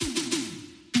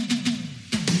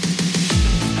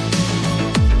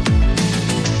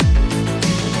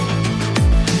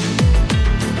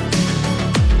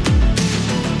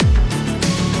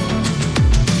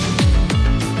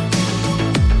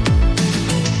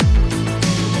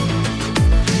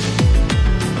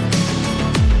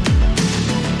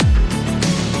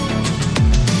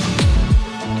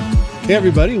Hey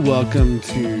everybody, welcome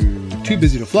to Too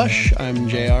Busy to Flush. I'm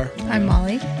JR. I'm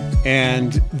Molly.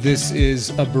 And this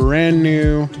is a brand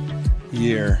new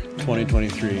year,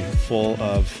 2023, full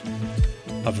of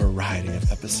a variety of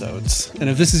episodes. And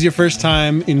if this is your first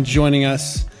time in joining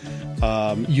us,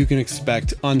 you can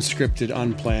expect unscripted,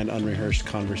 unplanned, unrehearsed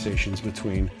conversations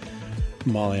between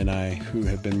Molly and I, who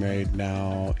have been married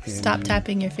now. Stop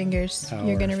tapping your fingers.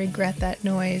 You're going to regret that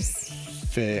noise.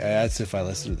 That's if I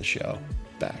listen to the show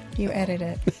back. You edit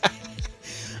it.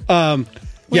 We're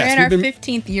in our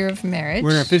 15th year of marriage. We're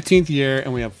in our 15th year,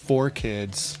 and we have 4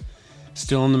 kids.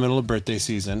 Still in the middle of birthday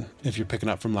season, if you're picking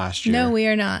up from last year. No, we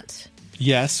are not.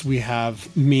 Yes, we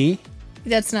have me.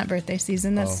 That's not birthday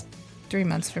season. That's 3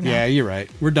 months from now. Yeah, you're right.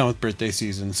 We're done with birthday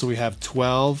season. So we have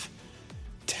 12,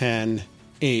 10,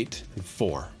 8, and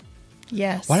 4.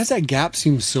 Yes. Why does that gap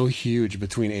seem so huge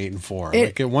between 8 and 4?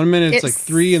 Like at 1 minute it's like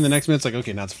 3, and the next minute it's like,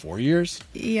 okay, now it's 4 years?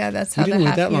 Yeah, that's how we didn't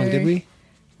wait that long, did we?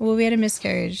 Well, we had a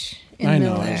miscarriage in I the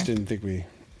middle know. there. I just didn't think we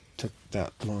took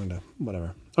that long to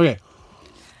whatever. Okay.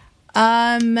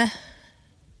 I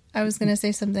was going to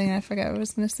say something and I forgot what I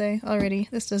was going to say already.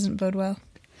 This doesn't bode well.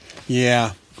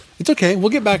 Yeah. It's okay. We'll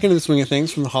get back into the swing of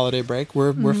things from the holiday break.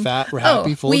 We're fat. We're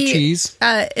happy, full of cheese.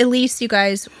 Elise, you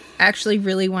guys actually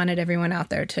really wanted everyone out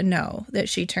there to know that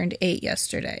she turned 8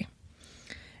 yesterday.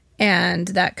 And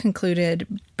that concluded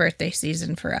birthday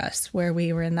season for us, where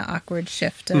we were in the awkward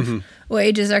shift of what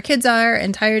ages our kids are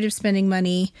and tired of spending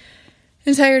money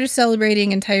and tired of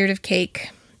celebrating and tired of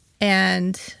cake.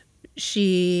 And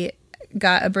she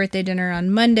got a birthday dinner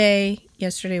on Monday.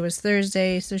 Yesterday was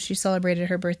Thursday, so she celebrated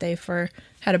her birthday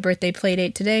had a birthday play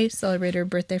date today, celebrated her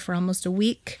birthday for almost a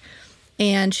week,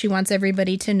 and she wants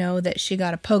everybody to know that she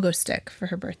got a pogo stick for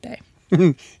her birthday.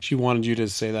 She wanted you to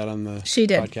say that on the She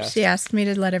did. podcast. She asked me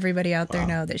to let everybody out there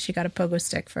know that she got a pogo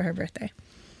stick for her birthday.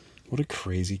 What a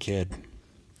crazy kid.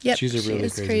 Yep, She's a really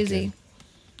crazy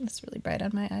kid. It's really bright on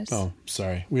my eyes. Oh,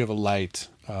 sorry. We have a light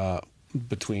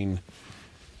between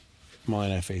Molly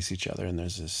and I face each other, and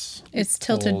there's this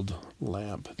old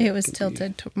lamp. It was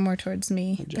tilted more towards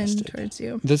me than towards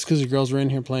you. That's because the girls were in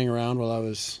here playing around while I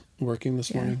was working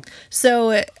this morning.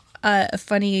 So a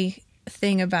funny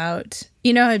thing about,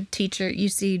 you know how you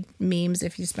see memes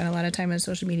if you spend a lot of time on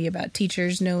social media about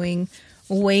teachers knowing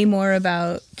way more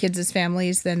about kids'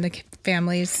 families than the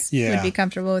families would be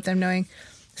comfortable with them knowing.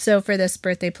 So for this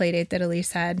birthday play date that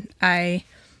Elise had, I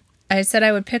said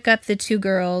I would pick up the 2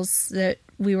 girls that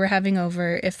we were having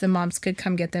over if the moms could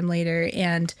come get them later.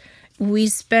 And we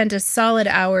spent a solid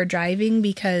hour driving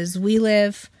because we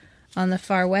live on the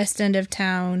far west end of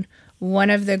town.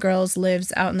 One of the girls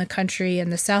lives out in the country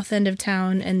in the south end of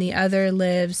town, and the other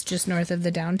lives just north of the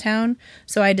downtown.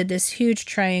 So I did this huge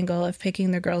triangle of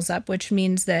picking the girls up, which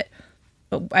means that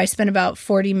I spent about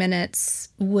 40 minutes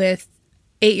with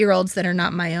 8-year-olds that are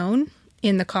not my own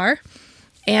in the car.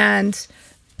 And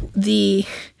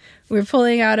we're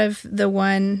pulling out of the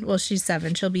one, well, she's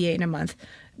 7, she'll be 8 in a month,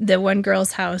 the one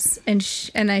girl's house.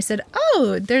 And I said,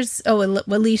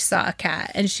 Elise saw a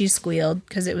cat, and she squealed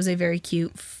because it was a very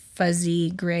cute, fuzzy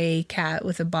gray cat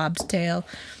with a bobbed tail.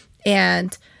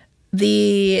 And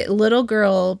the little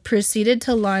girl proceeded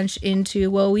to launch into,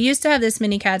 well, we used to have this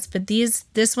many cats, but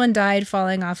this one died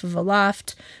falling off of a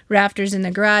loft, rafters in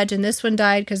the garage, and this one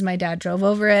died because my dad drove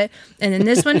over it, and then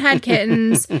this one had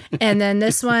kittens, and then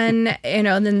this one,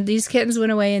 then these kittens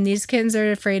went away, and these kittens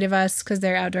are afraid of us because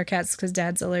they're outdoor cats because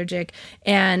dad's allergic,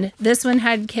 and this one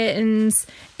had kittens,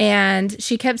 and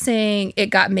she kept saying it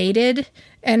got mated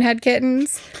and had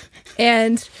kittens,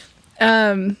 and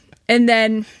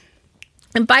then...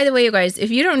 And by the way, you guys, if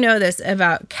you don't know this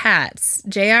about cats,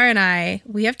 JR and I,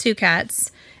 we have 2 cats,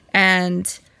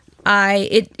 and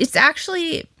it's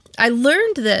actually, I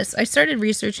learned this. I started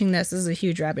researching this. This is a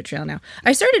huge rabbit trail now.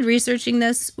 I started researching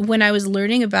this when I was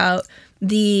learning about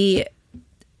the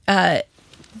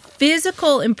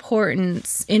physical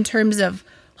importance in terms of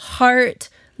heart,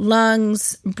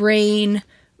 lungs, brain,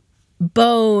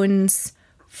 bones,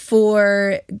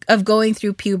 of going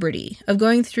through puberty, of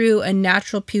going through a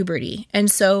natural puberty. And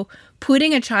so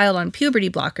putting a child on puberty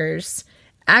blockers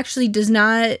actually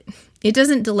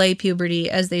doesn't delay puberty,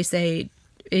 as they say,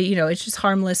 it's just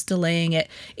harmless delaying it.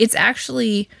 It's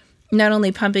actually not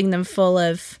only pumping them full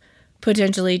of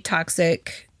potentially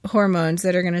toxic hormones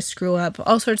that are going to screw up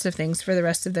all sorts of things for the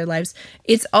rest of their lives.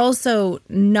 It's also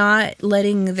not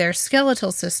letting their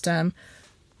skeletal system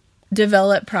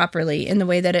develop properly in the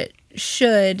way that it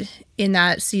should in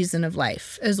that season of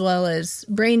life, as well as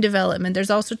brain development. There's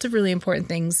all sorts of really important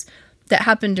things that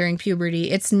happen during puberty.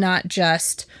 It's not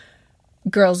just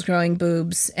girls growing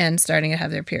boobs and starting to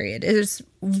have their period. There's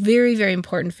very, very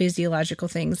important physiological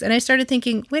things. And I started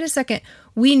thinking, wait a second,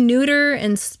 we neuter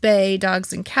and spay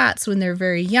dogs and cats when they're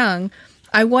very young.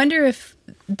 I wonder if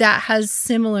that has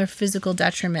similar physical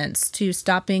detriments to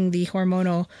stopping the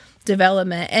hormonal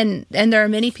development. And there are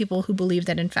many people who believe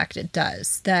that, in fact, it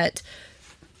does. That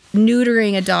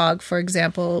neutering a dog, for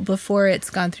example, before it's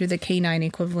gone through the canine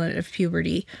equivalent of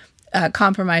puberty,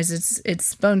 compromises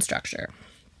its bone structure.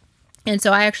 And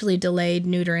so I actually delayed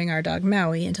neutering our dog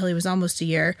Maui until he was almost a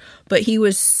year, but he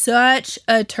was such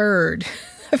a turd.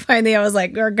 Finally, I was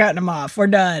like, we're cutting him off. We're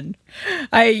done.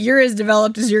 You're as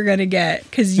developed as you're going to get,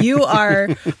 because you are,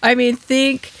 I mean,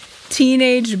 think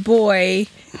teenage boy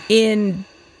in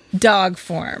dog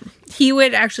form. He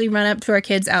would actually run up to our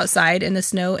kids outside in the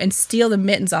snow and steal the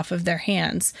mittens off of their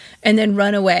hands and then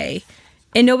run away.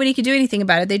 And nobody could do anything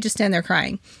about it. They'd just stand there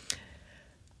crying.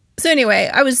 So anyway,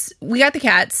 we got the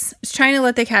cats. I was trying to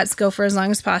let the cats go for as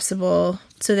long as possible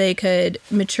so they could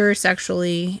mature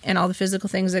sexually and all the physical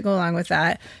things that go along with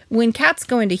that. When cats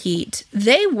go into heat,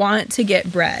 they want to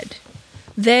get bred.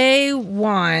 They're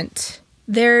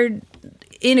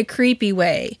in a creepy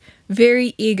way,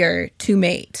 very eager to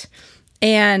mate.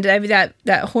 And I mean, that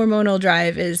hormonal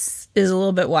drive is a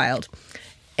little bit wild.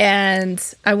 And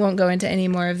I won't go into any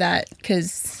more of that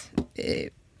because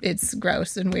it's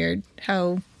gross and weird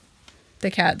how the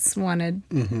cats wanted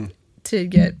to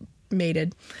get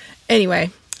mated. Anyway,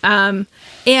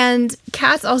 and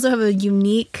cats also have a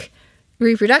unique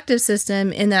reproductive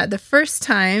system in that the first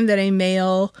time that a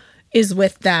male is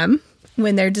with them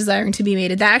when they're desiring to be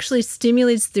mated, that actually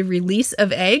stimulates the release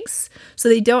of eggs, so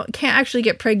they can't actually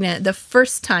get pregnant the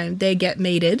first time they get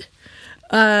mated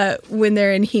when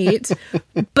they're in heat.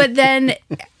 But then,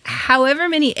 however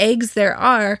many eggs there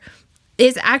are,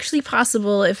 it's actually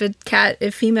possible if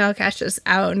female cat's just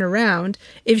out and around,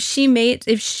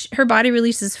 if her body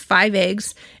releases 5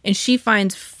 eggs and she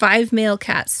finds 5 male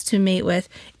cats to mate with,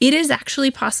 it is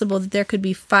actually possible that there could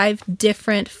be 5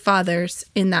 different fathers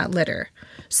in that litter.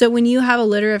 So when you have a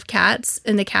litter of cats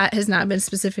and the cat has not been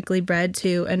specifically bred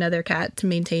to another cat to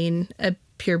maintain a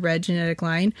purebred genetic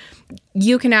line,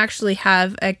 you can actually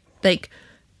have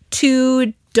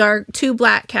two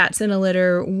black cats in a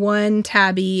litter, 1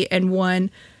 tabby, and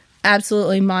 1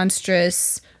 absolutely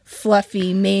monstrous,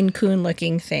 fluffy Maine Coon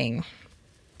looking thing.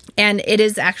 And it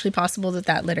is actually possible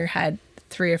that litter had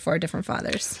 3 or 4 different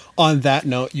fathers. On that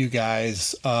note, you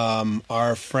guys,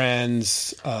 our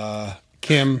friends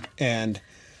Kim and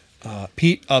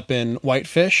Pete up in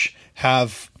Whitefish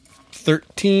have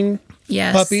 13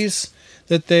 puppies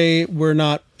that they were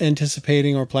not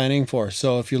anticipating or planning for.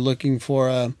 So if you're looking for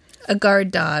a guard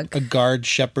dog, a guard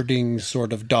shepherding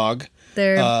sort of dog,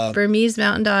 they're Burmese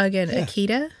Mountain Dog and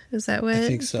Akita. Is that what I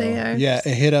think so? They are? Yeah,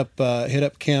 hit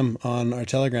up Kim on our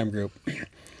Telegram group.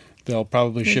 They'll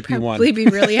probably ship you one. Probably be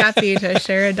really happy to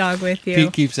share a dog with you.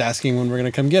 Pete keeps asking when we're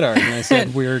going to come get ours, and I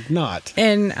said we're not.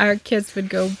 And our kids would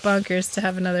go bonkers to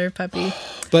have another puppy.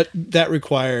 But that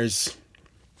requires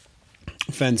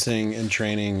fencing and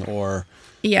training, or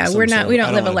we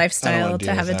don't live a lifestyle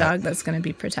to have a dog that's going to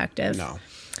be protective. No.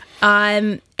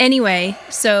 Anyway,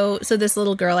 so this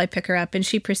little girl, I pick her up, and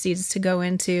she proceeds to go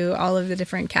into all of the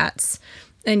different cats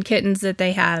and kittens that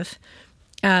they have.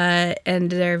 And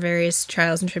their various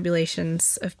trials and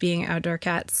tribulations of being outdoor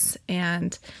cats.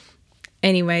 And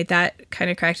anyway, that kind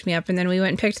of cracked me up. And then we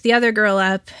went and picked the other girl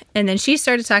up, and then she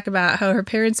started to talk about how her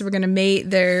parents were going to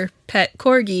mate their pet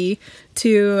corgi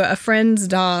to a friend's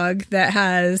dog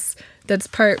that's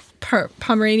part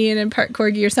Pomeranian and part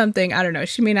corgi or something. I don't know.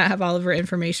 She may not have all of her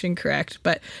information correct,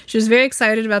 but she was very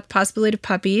excited about the possibility of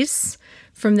puppies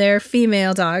from their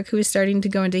female dog who was starting to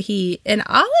go into heat. And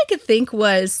all I could think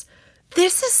was,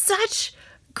 this is such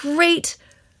great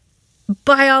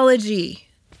biology.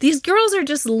 These girls are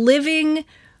just living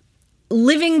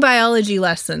biology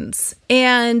lessons,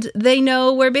 and they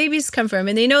know where babies come from,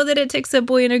 and they know that it takes a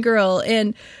boy and a girl,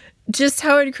 and just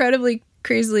how incredibly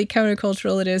crazily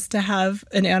countercultural it is to have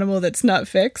an animal that's not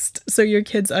fixed, so your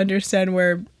kids understand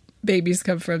where babies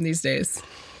come from these days.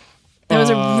 That was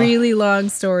a really long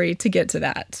story to get to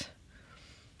that.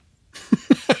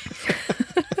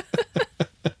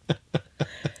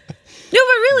 No,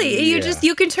 but really,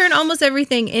 you can turn almost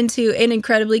everything into an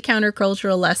incredibly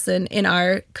countercultural lesson in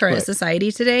our current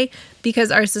society today,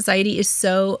 because our society is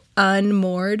so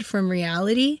unmoored from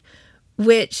reality,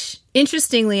 which,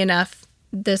 interestingly enough,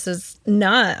 this is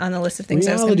not on the list of things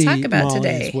reality, I was going to talk about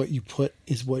today. Is what you put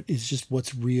is just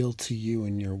what's real to you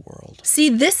in your world. See,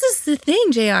 this is the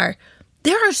thing, JR.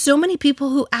 There are so many people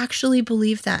who actually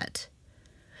believe that.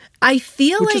 Which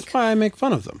is why I make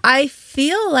fun of them. I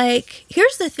feel like,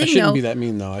 here's the thing, I shouldn't be that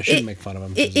mean, though. I shouldn't make fun of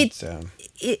them.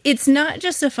 it's not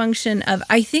just a function of,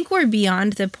 I think we're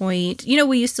beyond the point. You know,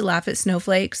 we used to laugh at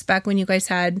snowflakes back when you guys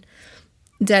had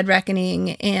Dead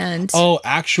Reckoning and not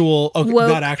actual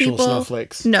people.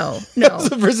 snowflakes. No. That's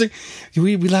the first thing.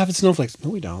 We laugh at snowflakes. No,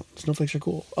 we don't. Snowflakes are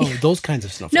cool. Oh, those kinds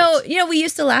of snowflakes. No, you know, we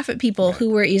used to laugh at people who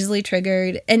were easily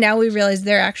triggered, and now we realize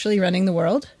they're actually running the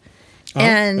world.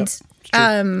 And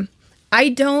I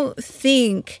don't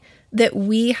think that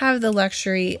we have the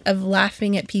luxury of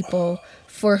laughing at people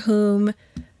for whom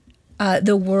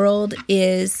the world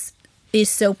is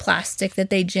so plastic that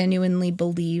they genuinely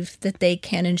believe that they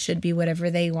can and should be whatever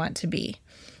they want to be.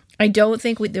 I don't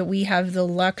think that we have the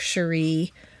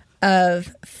luxury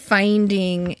of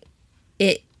finding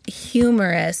it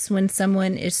humorous when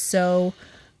someone is so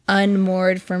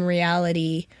unmoored from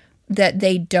reality that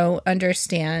they don't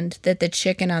understand that the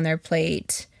chicken on their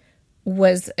plate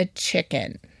was a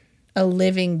chicken, a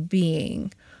living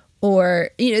being, or,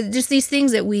 you know, just these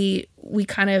things that we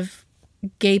kind of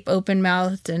gape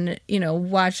open-mouthed and, you know,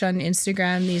 watch on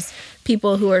Instagram, these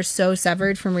people who are so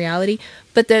severed from reality.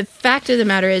 But the fact of the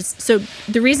matter is, so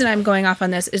the reason I'm going off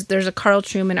on this is there's a Carl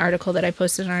Trueman article that I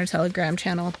posted on our Telegram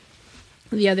channel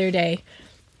the other day,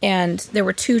 and there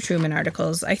were 2 Trueman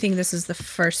articles. I think this is the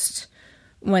first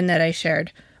one that I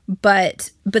shared. But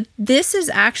this is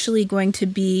actually going to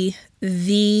be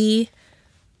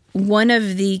one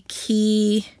of the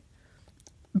key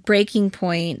breaking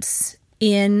points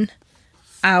in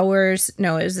it was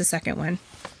the second one,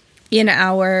 in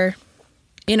our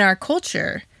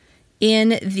culture,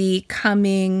 in the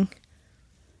coming,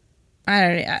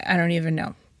 I don't even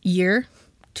know, year,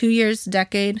 2 years,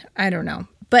 decade, I don't know.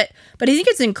 But I think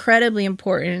it's incredibly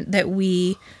important that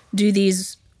we do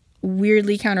these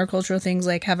weirdly countercultural things,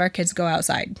 like have our kids go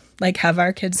outside, like have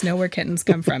our kids know where kittens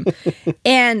come from.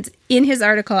 And in his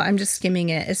article, I'm just skimming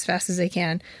it as fast as I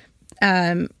can.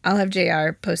 I'll have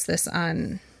JR post this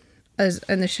in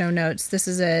the show notes. This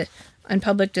is on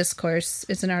Public Discourse.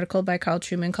 It's an article by Carl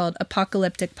Trueman called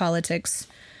Apocalyptic Politics,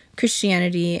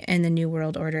 Christianity and the New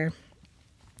World Order.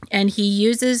 And he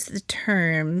uses the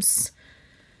terms...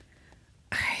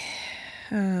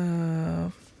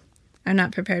 I'm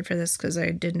not prepared for this because I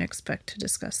didn't expect to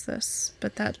discuss this,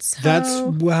 but that's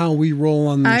how we roll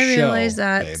on the show. I realize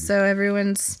that, babe. So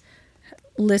everyone's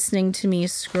listening to me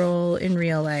scroll in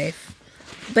real life.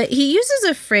 But he uses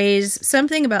a phrase,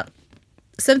 something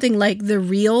like the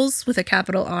reals with a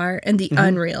capital R and the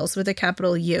unreals with a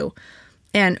capital U.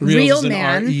 And reals real is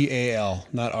man, REAL,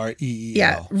 not REEL.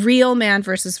 Yeah, real man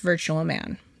versus virtual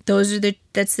man.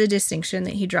 That's the distinction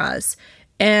that he draws.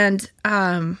 And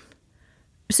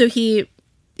so he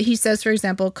says, for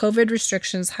example, COVID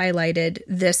restrictions highlighted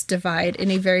this divide in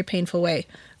a very painful way.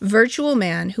 Virtual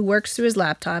man who works through his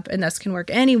laptop and thus can work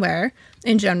anywhere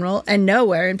in general and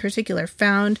nowhere in particular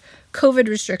found COVID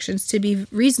restrictions to be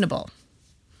reasonable.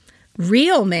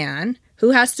 Real man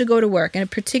who has to go to work in a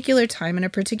particular time in a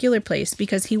particular place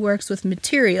because he works with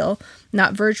material,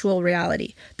 not virtual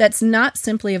reality. That's not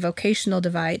simply a vocational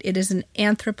divide. It is an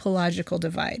anthropological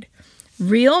divide.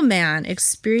 Real man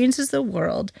experiences the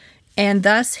world and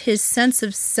thus his sense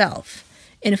of self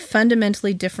in a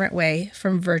fundamentally different way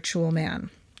from virtual man.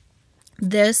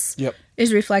 This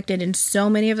is reflected in so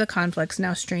many of the conflicts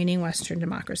now straining Western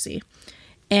democracy.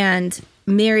 And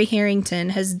Mary Harrington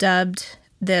has dubbed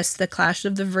this the clash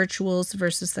of the virtuals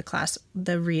versus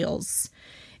the reals.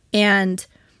 And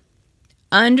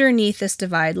underneath this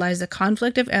divide lies a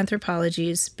conflict of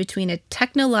anthropologies between a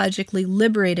technologically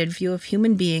liberated view of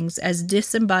human beings as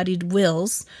disembodied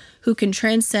wills who can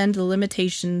transcend the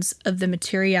limitations of the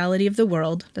materiality of the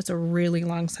world. That's a really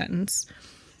long sentence.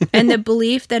 And the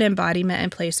belief that embodiment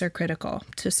and place are critical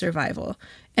to survival.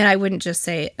 And I wouldn't just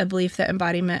say a belief that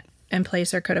embodiment and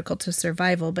place are critical to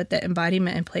survival, but that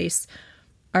embodiment and place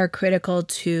are critical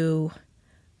to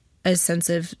a sense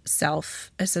of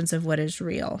self, a sense of what is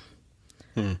real.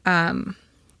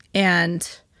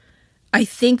 And I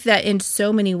think that in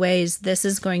so many ways, this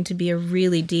is going to be a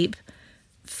really deep,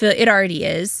 it already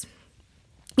is.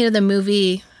 You know, the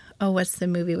movie, what's the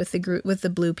movie with the group, with the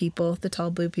blue people, the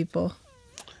tall blue people?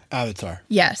 Avatar.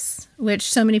 Yes, which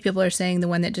so many people are saying the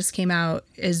one that just came out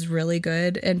is really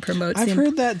good and promotes. I've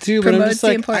heard that too, but I'm just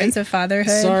like, the importance of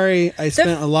fatherhood. Sorry, I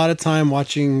spent a lot of time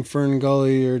watching Fern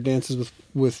Gully or Dances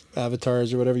with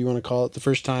Avatars or whatever you want to call it the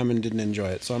first time and didn't enjoy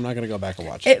it, so I'm not going to go back and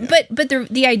watch it. But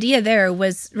the idea there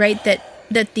was right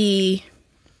that the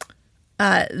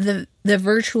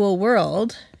virtual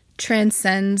world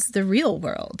transcends the real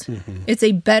world. Mm-hmm. It's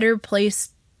a better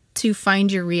place to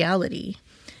find your reality.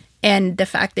 And the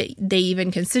fact that they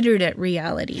even considered it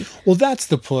reality. Well, that's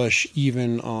the push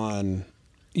even on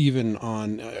even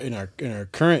on in our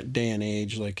current day and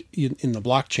age, like in the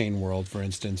blockchain world, for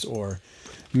instance, or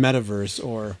metaverse,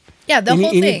 or the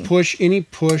whole thing. Any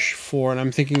push for, and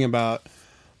I'm thinking about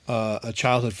a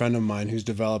childhood friend of mine who's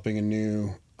developing a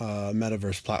new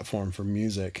metaverse platform for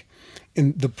music,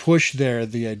 and the push there,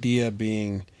 the idea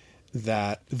being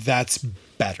that that's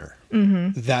better.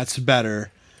 That's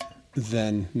better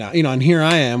than now, and here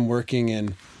I am working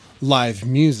in live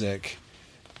music,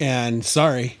 and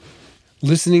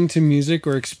listening to music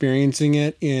or experiencing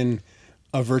it in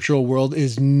a virtual world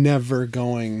is never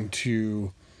going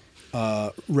to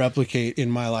replicate in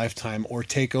my lifetime or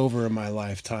take over in my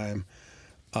lifetime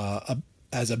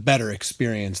as a better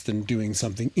experience than doing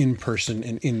something in person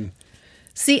and in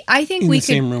I think the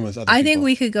same room as other people. I think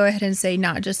we could go ahead and say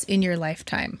not just in your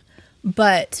lifetime,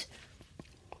 but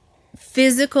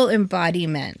physical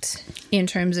embodiment in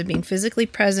terms of being physically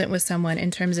present with someone,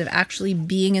 in terms of actually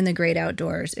being in the great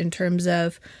outdoors, in terms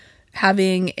of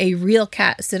having a real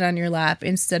cat sit on your lap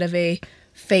instead of a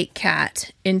fake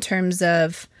cat, in terms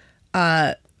of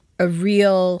a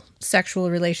real sexual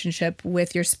relationship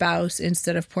with your spouse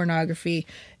instead of pornography,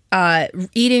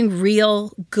 eating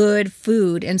real good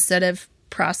food instead of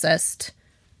processed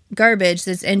garbage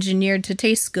that's engineered to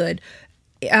taste good.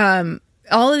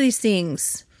 All of these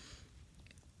things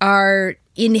are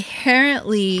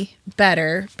inherently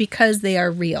better because they are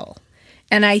real.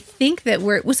 And I think that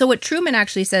so what Truman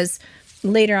actually says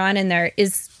later on in there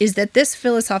is that this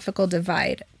philosophical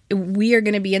divide, we are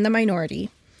going to be in the minority,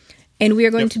 and we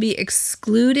are going to be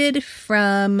excluded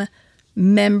from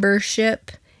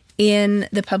membership in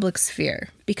the public sphere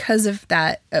because of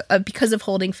that, because of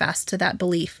holding fast to that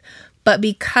belief. But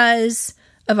because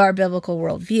of our biblical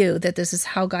worldview, that this is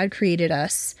how God created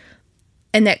us,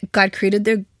 and that God created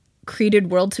the created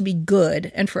world to be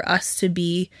good, and for us to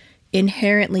be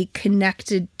inherently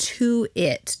connected to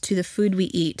it, to the food we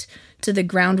eat, to the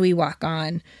ground we walk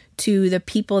on, to the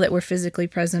people that we're physically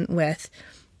present with.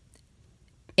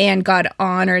 And God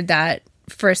honored that,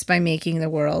 first by making the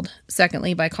world,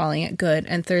 secondly by calling it good,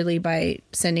 and thirdly by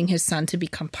sending his son to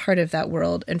become part of that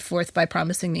world, and fourth by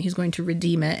promising that he's going to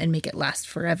redeem it and make it last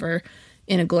forever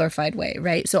in a glorified way,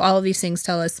 right? So all of these things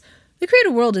tell us the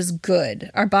created world is good.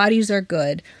 Our bodies are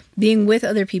good. Being with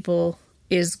other people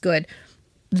is good.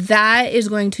 That is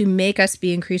going to make us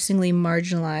be increasingly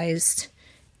marginalized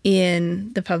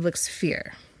in the public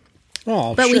sphere.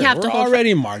 Oh, but sure. We have We're to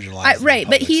already marginalized, right?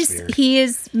 But he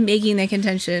is making the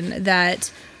contention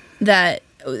that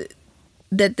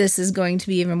this is going to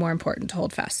be even more important to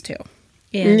hold fast to.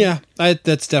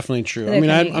 That's definitely true. I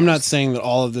mean, I'm not saying that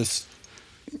all of this,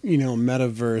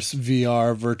 metaverse,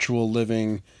 VR, virtual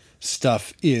living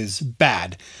stuff is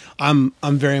bad. I'm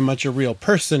very much a real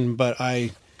person, but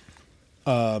I,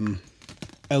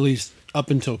 at least up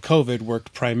until COVID,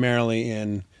 worked primarily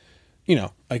in,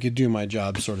 I could do my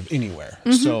job sort of anywhere.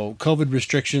 Mm-hmm. So COVID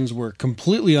restrictions were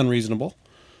completely unreasonable,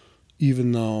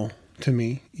 even though,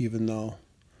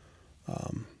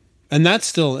 and that's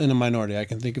still in a minority. I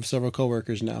can think of several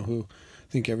coworkers now who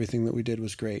think everything that we did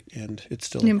was great, and it's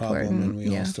still a problem, and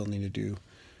we all still need to do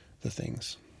the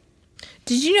things.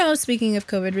 Did you know, speaking of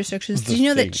COVID restrictions, did you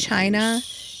know that China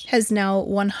has now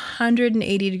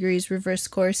 180 degrees reverse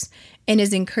course and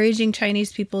is encouraging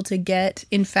Chinese people to get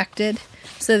infected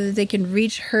so that they can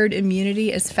reach herd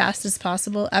immunity as fast as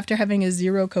possible after having a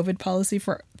zero COVID policy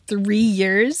for 3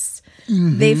 years?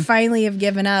 Mm-hmm. They finally have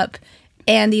given up,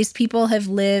 and these people have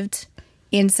lived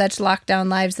in such lockdown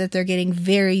lives that they're getting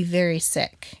very, very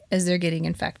sick as they're getting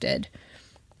infected.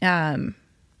 I'm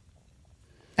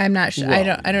not sure.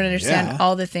 Well, I don't understand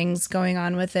all the things going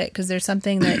on with it, because there's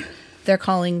something that they're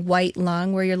calling white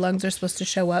lung, where your lungs are supposed to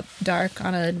show up dark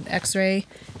on an X-ray,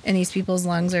 and these people's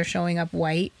lungs are showing up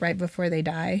white right before they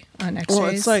die on X-rays. Well,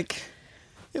 it's like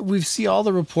we see all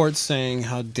the reports saying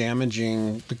how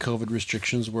damaging the COVID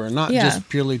restrictions were, not just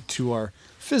purely to our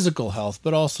physical health,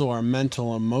 but also our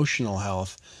mental, emotional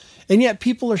health. And yet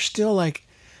people are still like,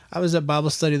 I was at Bible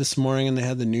study this morning and they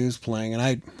had the news playing, and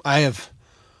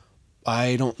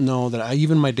I don't know that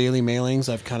even my daily mailings,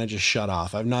 I've kind of just shut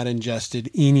off. I've not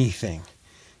ingested anything.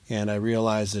 And I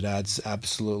realize it adds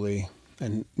absolutely,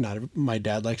 and my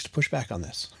dad likes to push back on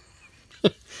this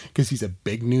because he's a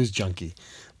big news junkie.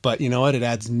 But you know what? It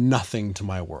adds nothing to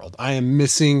my world. I am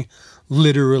missing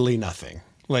literally nothing.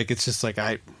 Like, it's just like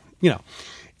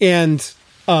and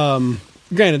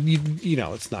granted,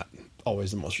 it's not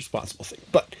always the most responsible thing.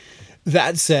 But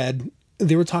that said,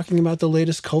 they were talking about the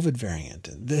latest COVID variant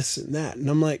and this and that. And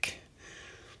I'm like,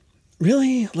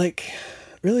 really?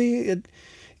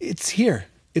 It's here.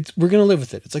 We're going to live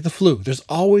with it. It's like the flu. There's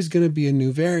always going to be a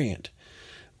new variant.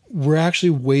 we're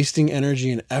actually wasting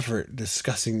energy and effort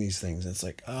discussing these things. It's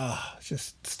like,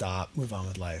 just stop, move on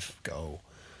with life, go.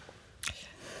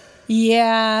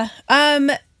 Yeah.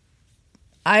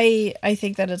 I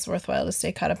think that it's worthwhile to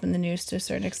stay caught up in the news to a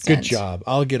certain extent. Good job.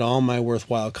 I'll get all my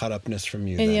worthwhile caught upness from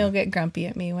you. And then. you'll get grumpy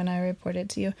at me when I report it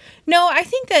to you. No, I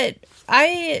think that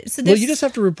well, you just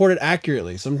have to report it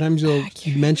accurately. Sometimes you'll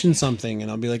mention something and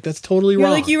I'll be like, that's totally You're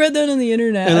wrong. like, you read that on the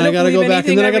internet. And I got to go back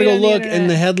and then I got to go look. And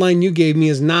the head. headline you gave me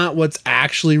is not what's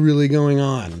actually really going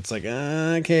on. It's like,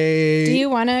 okay. Do you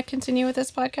want to continue with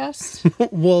this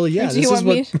podcast? Well, yeah. Or do you want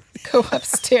me to go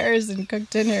upstairs and cook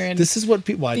dinner? And this is what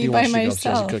people, I do want you to go upstairs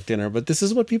and myself. cook dinner, but this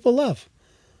is what people love.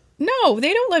 No,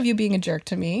 they don't love you being a jerk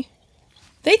to me.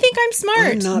 They think I'm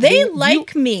smart. I'm not They being-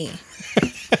 like me.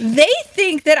 They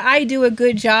think that I do a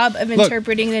good job of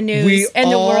interpreting the news we and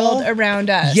the all- world around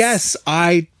us. Yes,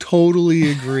 I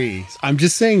totally agree. I'm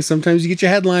just saying, sometimes you get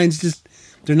your headlines,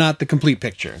 they're not the complete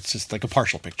picture. It's just like a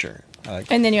partial picture.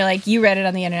 And then you're like, you read it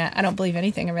on the internet. I don't believe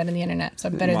anything I read on the internet, so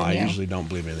I'm better Well, than you. I usually don't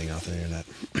believe anything off the internet.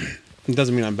 It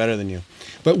doesn't mean I'm better than you.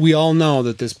 But we all know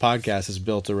that this podcast is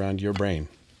built around your brain.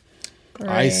 I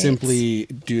Right. simply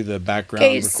do the background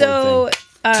Okay, record so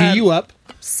thing. Tee you up.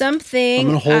 something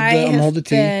I'm gonna hold the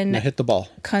tee and I been hit the ball.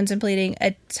 contemplating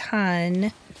a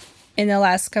ton in the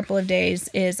last couple of days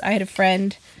is I had a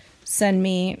friend send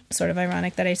me, sort of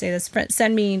ironic that I say this,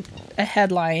 send me a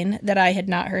headline that I had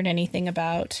not heard anything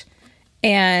about.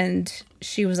 And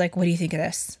she was like, what do you think of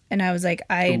this? And I was like,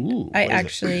 I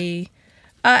actually,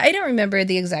 I don't remember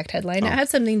the exact headline. It had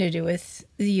something to do with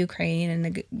the Ukraine and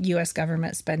the U.S.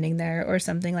 government spending there or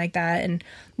something like that. And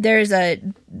there's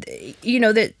the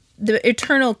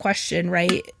eternal question,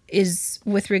 right, is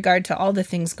with regard to all the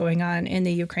things going on in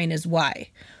the Ukraine is why?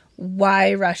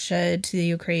 Why Russia to the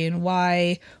Ukraine?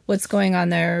 Why? What's going on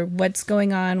there? What's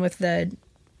going on with the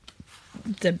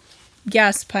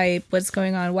gas pipe? What's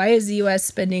going on? Why is the U.S.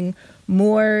 spending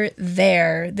more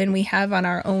there than we have on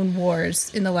our own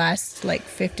wars in the last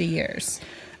 50 years?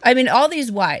 I mean, all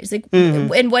these whys.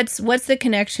 And what's the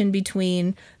connection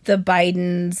between the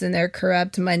Bidens and their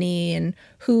corrupt money and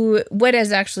what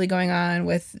is actually going on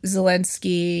with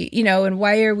Zelensky, and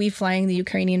why are we flying the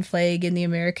Ukrainian flag in the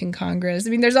American Congress? I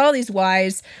mean, there's all these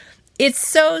whys. It's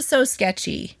so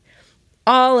sketchy.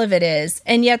 All of it is.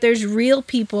 And yet there's real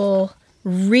people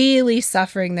really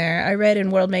suffering there. I read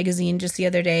in World Magazine just the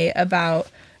other day about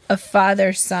a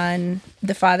father-son.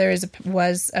 The father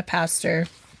was a pastor.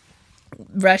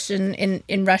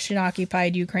 In Russian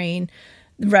occupied Ukraine,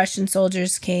 Russian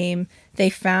soldiers came. They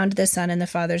found the son and the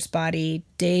father's body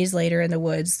days later in the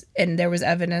woods, and there was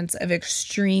evidence of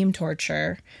extreme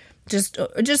torture, just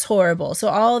horrible. So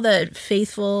all the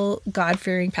faithful,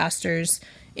 God-fearing pastors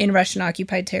in Russian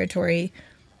occupied territory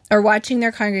are watching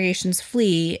their congregations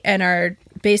flee and are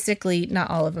basically, not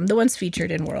all of them, the ones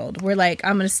featured in World, were like,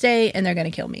 I'm going to stay and they're going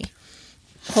to kill me.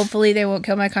 Hopefully they won't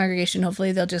kill my congregation.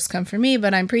 Hopefully they'll just come for me,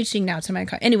 but I'm preaching now to my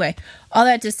anyway, all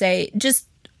that to say, just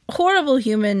horrible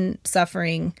human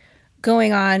suffering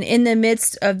going on in the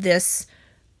midst of this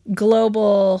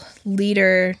global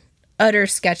leader, utter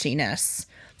sketchiness.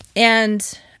 And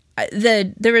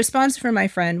the response from my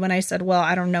friend when I said, well,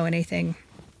 I don't know anything.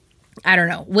 I don't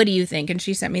know. What do you think? And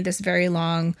she sent me this very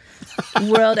long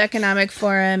World Economic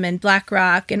Forum and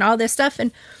BlackRock and all this stuff.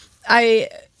 And I,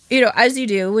 as you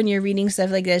do when you're reading stuff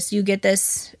like this, you get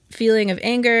this feeling of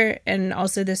anger and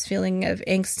also this feeling of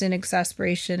angst and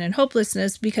exasperation and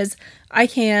hopelessness because I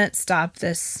can't stop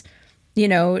this,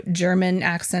 German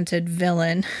accented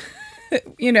villain,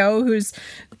 who's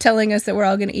telling us that we're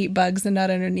all going to eat bugs and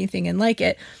not under anything and like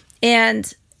it.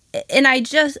 And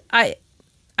I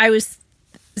was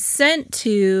sent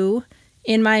to,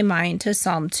 in my mind, to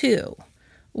Psalm 2,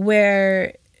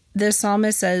 where the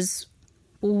psalmist says,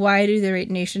 why do the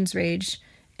nations rage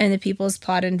and the peoples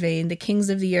plot in vain? The kings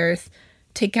of the earth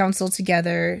take counsel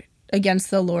together against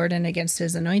the Lord and against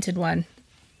his anointed one.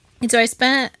 And so I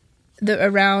spent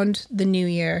around the New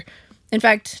Year. In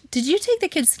fact, did you take the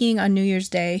kids skiing on New Year's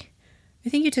Day? I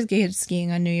think you took the kids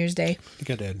skiing on New Year's Day. I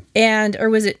think I did. Or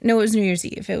was it? No, it was New Year's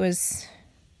Eve.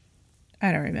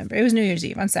 I don't remember. It was New Year's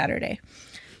Eve on Saturday.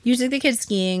 You took the kids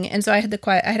skiing, and so I had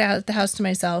the house to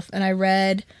myself, and I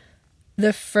read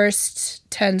the first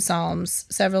 10 Psalms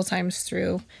several times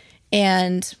through,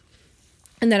 and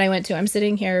then I'm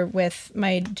sitting here with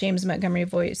my James Montgomery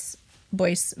Boyce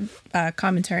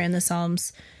commentary on the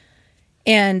Psalms,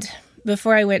 and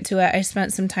before I went to it, I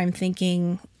spent some time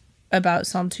thinking about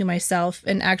Psalm 2 myself,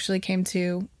 and actually came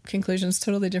to conclusions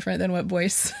totally different than what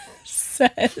Boyce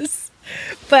says.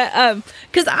 But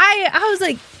because I was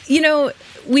like,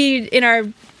 we in our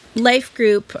life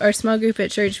group, our small group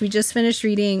at church, we just finished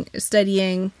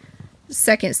studying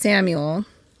 2 Samuel,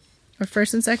 or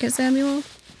 1st and 2 Samuel.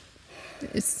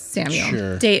 It's Samuel.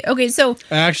 Sure. Okay, so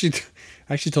I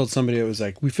actually told somebody, it was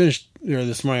like, we finished,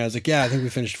 this morning, I was like, yeah, I think we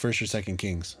finished 1st or 2nd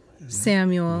Kings.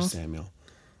 Samuel. Samuel.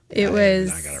 It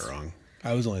was. I got it wrong.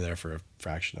 I was only there for a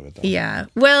fraction of it, though. Yeah.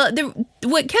 Well,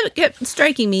 what kept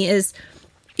striking me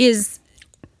is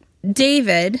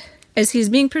David, as he's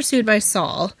being pursued by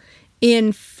Saul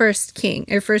in 1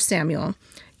 Samuel,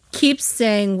 keeps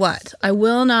saying what? I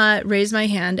will not raise my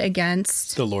hand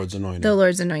against the Lord's anointed. The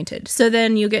Lord's anointed. So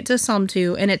then you get to Psalm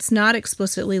 2, and it's not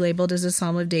explicitly labeled as a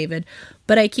Psalm of David,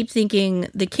 but I keep thinking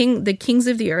the kings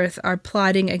of the earth are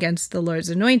plotting against the Lord's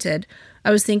anointed.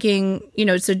 I was thinking,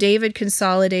 so David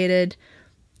consolidated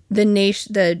the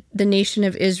nation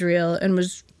of Israel, and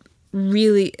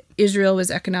Israel was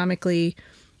economically,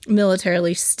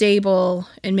 militarily stable,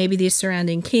 and maybe these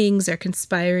surrounding kings are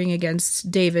conspiring against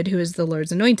David, who is the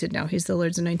Lord's anointed now. He's the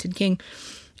Lord's anointed king.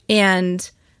 And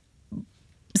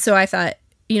so I thought,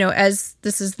 as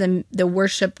this is the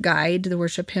worship guide, the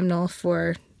worship hymnal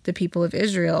for the people of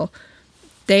Israel,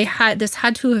 this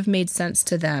had to have made sense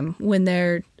to them when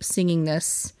they're singing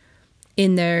this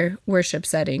in their worship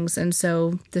settings. And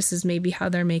so this is maybe how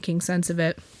they're making sense of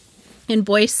it. And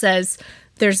Boyce says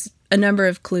there's a number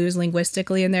of clues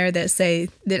linguistically in there that say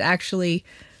that actually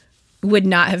would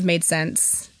not have made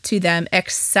sense to them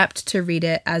except to read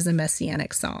it as a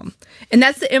messianic psalm. And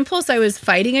that's the impulse I was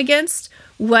fighting against,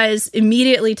 was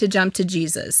immediately to jump to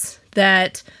Jesus,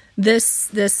 that this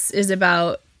is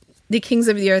about the kings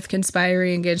of the earth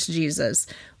conspiring against Jesus.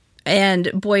 And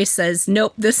Boyce says,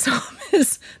 nope, this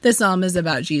psalm is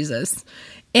about Jesus.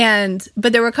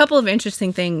 But there were a couple of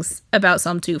interesting things about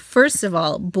Psalm 2. First of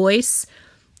all, Boyce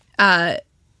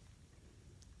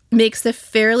makes the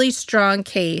fairly strong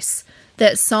case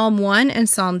that Psalm 1 and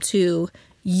Psalm 2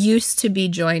 used to be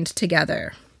joined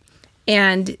together.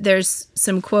 And there's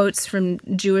some quotes from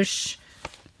Jewish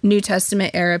New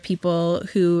Testament era people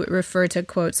who refer to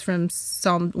quotes from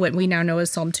Psalm, what we now know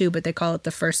as Psalm 2, but they call it the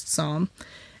first Psalm.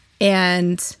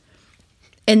 And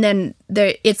then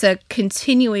it's a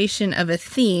continuation of a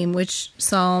theme, which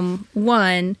Psalm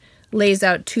 1 lays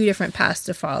out two different paths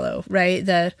to follow, right?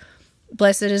 The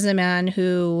blessed is the man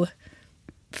who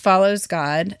follows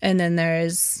God, and then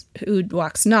there's who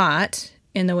walks not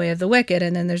in the way of the wicked,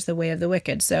 and then there's the way of the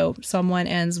wicked. So Psalm 1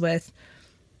 ends with,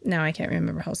 now I can't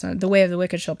remember how it's the way of the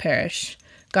wicked shall perish.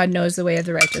 God knows the way of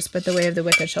the righteous, but the way of the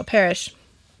wicked shall perish.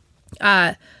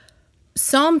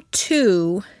 Psalm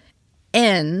 2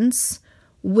 ends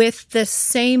with the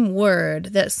same word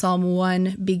that Psalm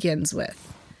 1 begins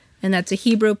with. And that's a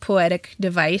Hebrew poetic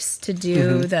device to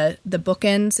do the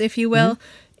bookends, if you will.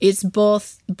 It's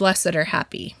both blessed or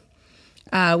happy,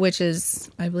 which is,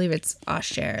 I believe it's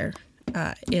asher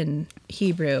in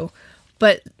Hebrew.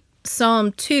 But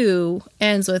Psalm 2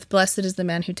 ends with, blessed is the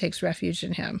man who takes refuge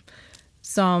in him.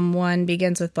 Psalm 1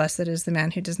 begins with, blessed is the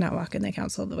man who does not walk in the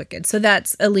counsel of the wicked. So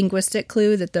that's a linguistic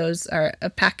clue that those are a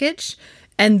package.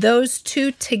 And those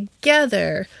two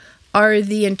together are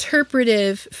the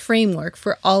interpretive framework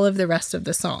for all of the rest of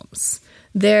the Psalms.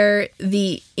 They're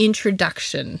the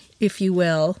introduction, if you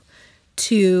will,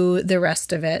 to the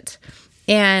rest of it.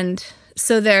 And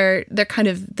so they're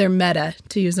meta,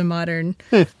 to use a modern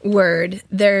word.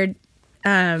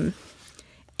 And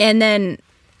then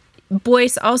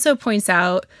Boyce also points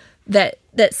out that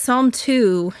Psalm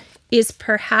 2 is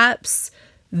perhaps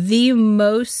the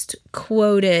most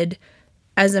quoted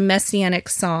as a messianic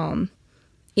psalm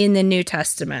in the New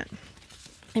Testament.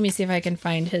 Let me see if I can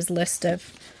find his list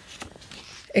of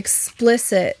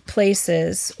explicit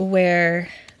places where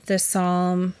the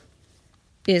psalm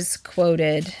is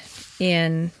quoted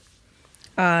in.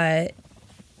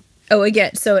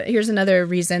 Again, so here's another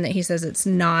reason that he says it's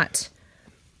not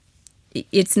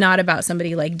about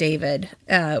somebody like David.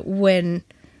 When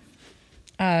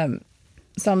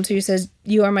Psalm 2 says,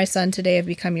 "You are my son, today I've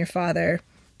become your father,"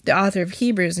 the author of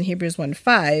Hebrews in Hebrews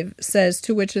 1:5 says,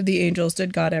 "To which of the angels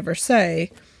did God ever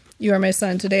say, 'You are my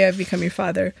son, today I've become your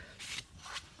father'?"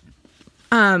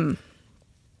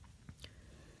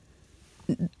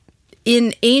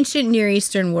 In ancient Near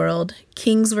Eastern world,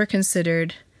 kings were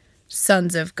considered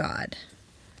sons of God.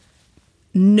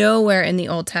 Nowhere in the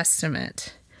Old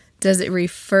Testament does it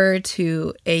refer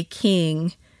to a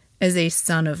king as a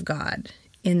son of God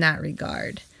in that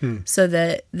regard. So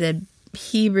the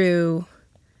Hebrew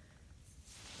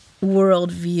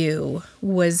worldview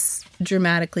was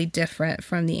dramatically different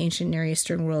from the ancient Near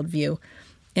Eastern worldview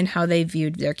in how they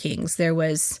viewed their kings. There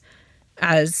was,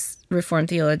 as Reformed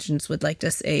theologians would like to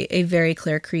say, a very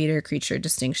clear creator-creature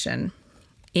distinction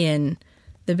in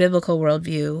the biblical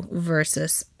worldview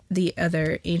versus the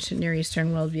other ancient Near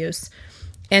Eastern worldviews.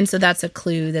 And so that's a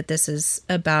clue that this is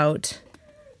about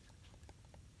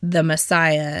the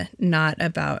Messiah, not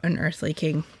about an earthly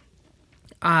king.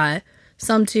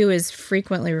 Psalm 2 is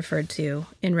frequently referred to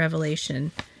in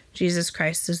Revelation. Jesus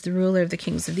Christ is the ruler of the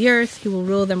kings of the earth. He will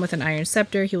rule them with an iron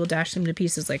scepter. He will dash them to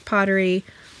pieces like pottery.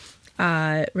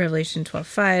 Revelation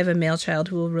 12:5, a male child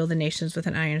who will rule the nations with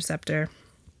an iron scepter.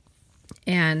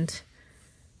 And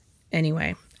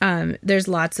anyway, there's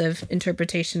lots of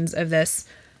interpretations of this.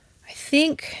 I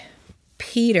think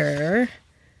Peter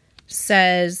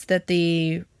says that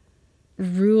the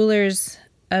rulers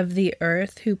of the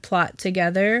earth who plot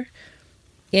together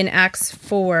in Acts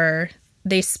 4,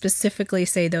 they specifically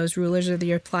say those rulers of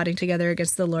the earth plotting together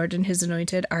against the Lord and his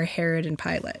anointed are Herod and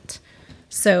Pilate.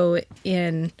 So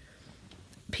in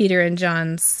Peter and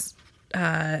John's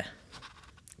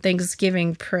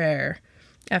Thanksgiving prayer,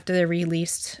 after they're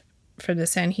released from the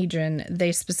Sanhedrin,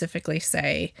 they specifically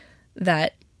say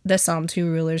that the Psalm 2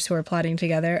 rulers who are plotting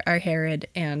together are Herod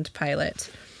and Pilate.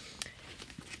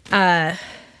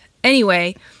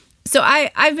 Anyway, so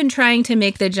I've been trying to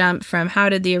make the jump from how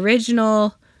did the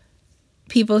original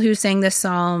people who sang this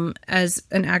psalm as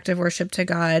an act of worship to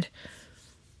God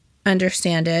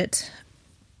understand it.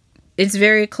 It's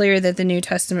very clear that the New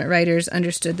Testament writers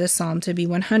understood this psalm to be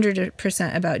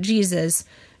 100% about Jesus.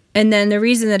 And then the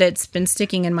reason that it's been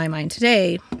sticking in my mind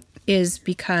today is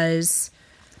because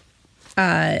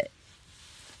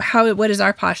what is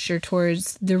our posture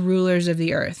towards the rulers of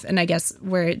the earth? And I guess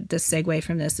where the segue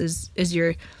from this is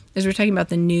we're talking about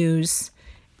the news,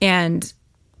 and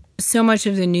so much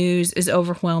of the news is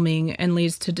overwhelming and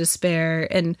leads to despair.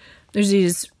 And there's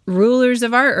these rulers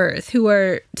of our earth who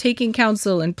are taking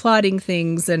counsel and plotting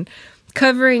things and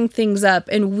covering things up.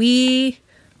 And we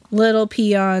little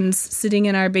peons sitting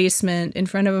in our basement in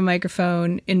front of a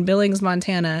microphone in Billings,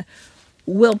 Montana,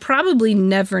 will probably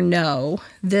never know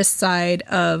this side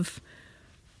of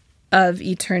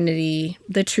eternity,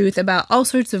 the truth about all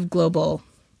sorts of global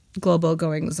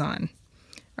goings on.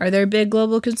 Are there big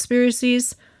global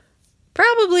conspiracies?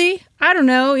 Probably. I don't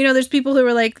know. There's people who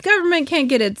are like, the government can't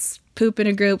get its poop in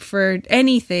a group for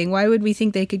anything. Why would we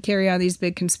think they could carry on these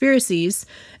big conspiracies?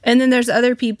 And then there's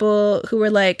other people who are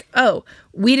like, oh,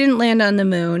 we didn't land on the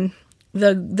moon.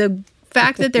 The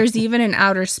fact that there's even an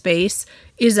outer space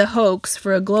is a hoax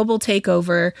for a global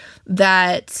takeover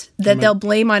that they'll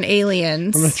blame on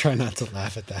aliens. I'm going to try not to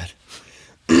laugh at that.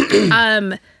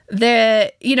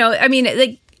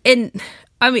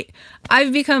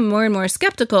 I've become more and more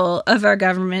skeptical of our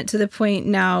government to the point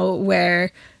now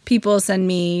where people send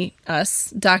me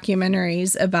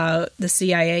documentaries about the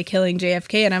CIA killing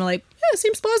JFK, and I'm like, yeah, it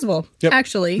seems plausible,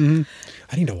 actually. Mm-hmm.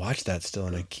 I need to watch that still,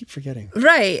 and I keep forgetting.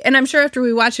 Right, and I'm sure after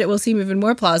we watch it, we'll seem even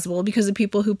more plausible because the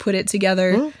people who put it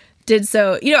together did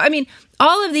so.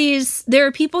 All of these, there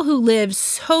are people who live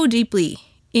so deeply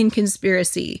in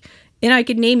conspiracy, and I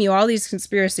could name you all these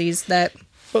conspiracies that...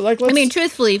 But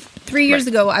truthfully, 3 years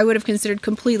ago, I would have considered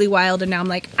completely wild, and now I'm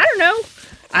like, I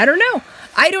don't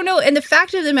know. And the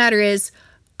fact of the matter is,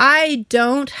 I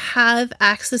don't have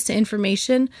access to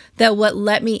information that would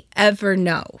let me ever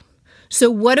know. So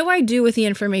what do I do with the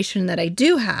information that I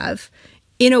do have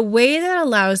in a way that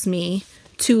allows me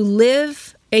to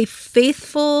live a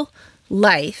faithful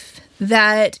life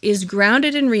that is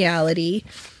grounded in reality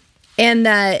and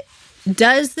that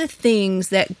does the things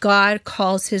that God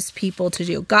calls his people to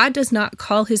do? God does not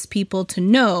call his people to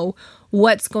know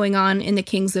what's going on in the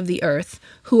kings of the earth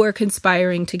who are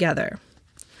conspiring together.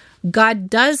 God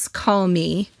does call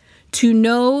me to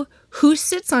know who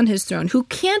sits on his throne, who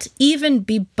can't even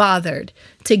be bothered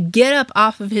to get up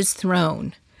off of his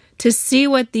throne to see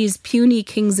what these puny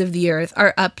kings of the earth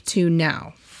are up to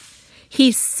now.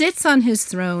 He sits on his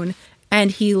throne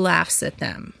and he laughs at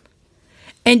them.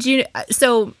 And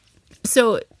so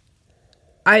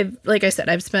I've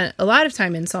spent a lot of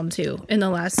time in Psalm 2 in the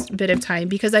last bit of time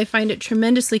because I find it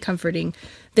tremendously comforting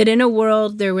that in a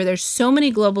world where there's so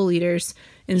many global leaders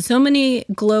and so many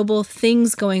global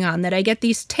things going on that I get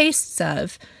these tastes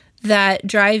of that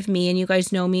drive me, and you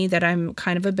guys know me that I'm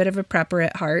kind of a bit of a prepper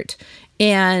at heart,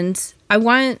 and I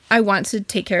want to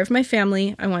take care of my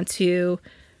family. I want to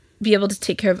be able to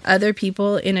take care of other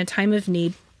people in a time of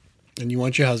need. And you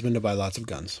want your husband to buy lots of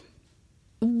guns.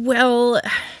 Well,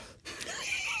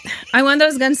 I want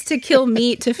those guns to kill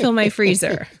meat to fill my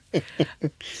freezer.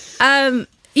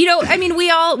 We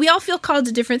all feel called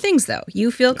to different things, though.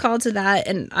 You feel called to that,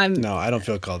 and No, I don't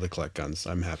feel called to collect guns.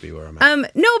 I'm happy where I'm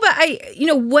at. No,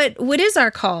 but what is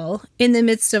our call in the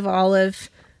midst of all of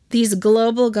these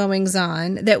global goings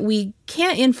on that we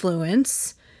can't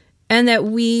influence and that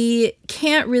we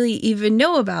can't really even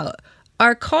know about?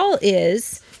 our call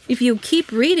is, if you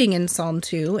keep reading in Psalm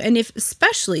 2, and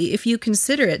especially if you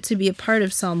consider it to be a part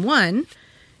of Psalm 1,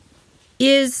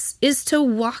 is to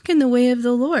walk in the way of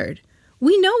the Lord.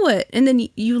 We know it. And then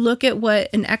you look at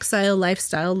what an exile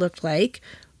lifestyle looked like.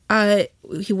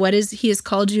 He has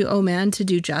called you, O man, to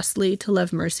do justly, to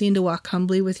love mercy, and to walk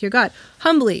humbly with your God.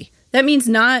 Humbly. That means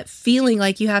not feeling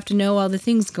like you have to know all the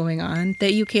things going on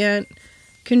that you can't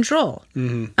control.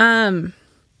 Mm-hmm.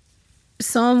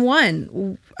 Psalm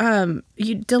 1,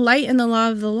 you delight in the law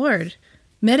of the Lord.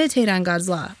 Meditate on God's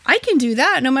law. I can do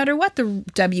that no matter what the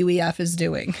WEF is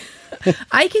doing.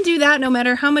 I can do that no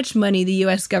matter how much money the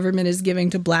U.S. government is giving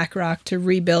to BlackRock to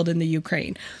rebuild in the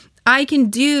Ukraine. I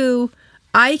can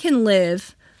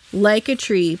live like a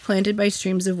tree planted by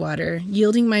streams of water,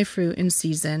 yielding my fruit in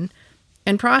season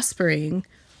and prospering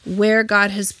where God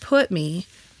has put me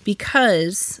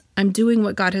because I'm doing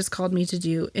what God has called me to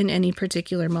do in any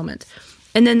particular moment.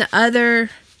 And then I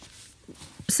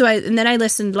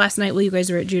listened last night while you guys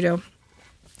were at judo.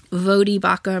 Vodi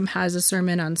Bakum has a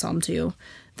sermon on Psalm 2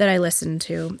 that I listened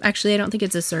to. Actually, I don't think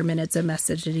it's a sermon. It's a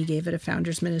message that he gave at a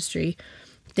Founders Ministry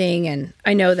thing. And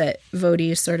I know that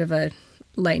Vodi is sort of a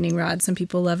lightning rod. Some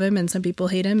people love him and some people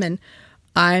hate him. And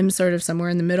I'm sort of somewhere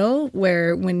in the middle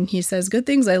where when he says good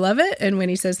things, I love it. And when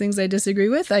he says things I disagree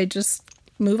with, I just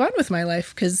move on with my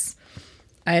life because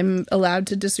I'm allowed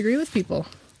to disagree with people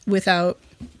without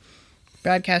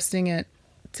broadcasting it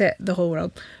to the whole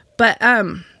world. But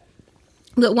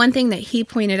the one thing that he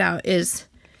pointed out is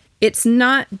it's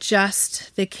not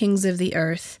just the kings of the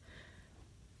earth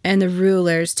and the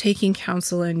rulers taking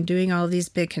counsel and doing all these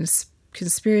big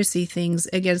conspiracy things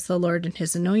against the Lord and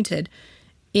his anointed.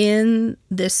 In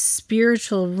this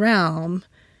spiritual realm,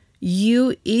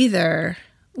 you either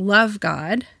love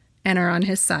God and are on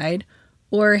his side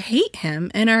or hate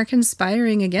him and are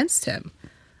conspiring against him.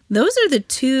 Those are the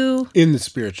two... In the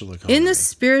spiritual economy. In the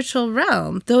spiritual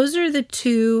realm, those are the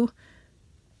two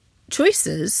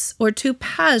choices or two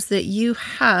paths that you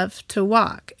have to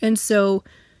walk. And so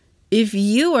if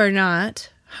you are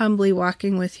not humbly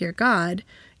walking with your God,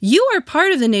 you are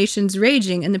part of the nations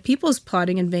raging and the people's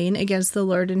plotting in vain against the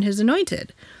Lord and his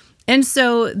anointed. And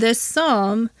so this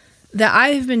psalm that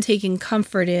I've been taking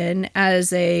comfort in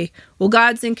as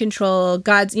God's in control.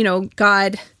 God, he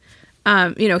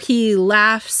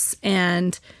laughs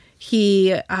and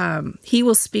he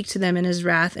will speak to them in his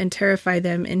wrath and terrify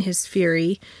them in his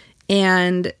fury.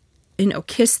 And,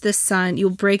 kiss the son. You'll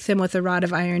break them with a rod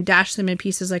of iron, dash them in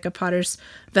pieces like a potter's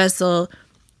vessel.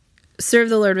 Serve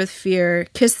the Lord with fear.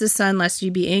 Kiss the son, lest you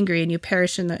be angry and you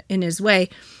perish in his way.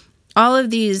 All of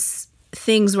these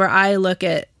things where I look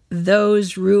at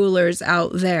those rulers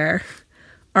out there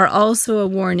are also a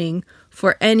warning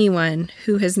for anyone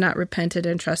who has not repented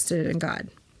and trusted in God.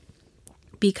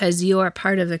 Because you are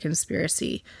part of the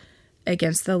conspiracy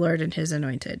against the Lord and his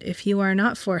anointed. If you are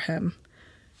not for him,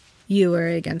 you are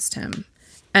against him.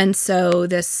 And so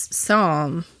this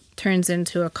psalm turns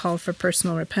into a call for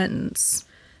personal repentance.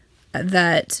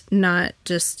 That not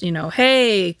just,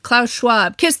 hey, Klaus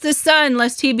Schwab, kiss the son,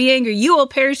 lest he be angry. You will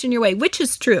perish in your way, which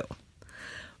is true.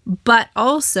 But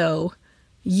also,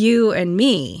 you and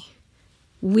me,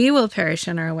 we will perish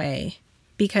in our way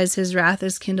because his wrath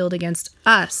is kindled against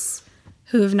us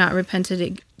who have not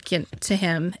repented to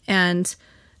him. And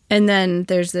then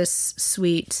there's this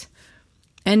sweet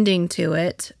ending to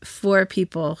it for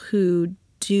people who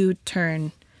do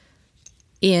turn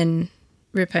in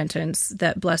repentance,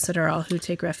 that blessed are all who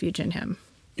take refuge in him.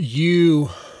 You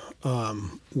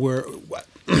were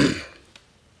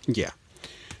yeah.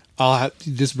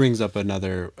 This brings up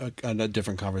a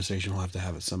different conversation we'll have to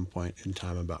have at some point in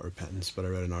time about repentance. But I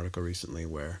read an article recently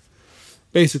where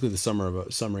basically the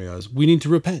summary was, we need to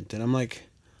repent. And I'm like,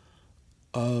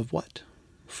 of what?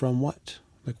 From what?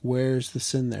 Like, where's the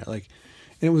sin there? Like,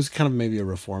 and it was kind of maybe a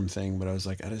reform thing, but I was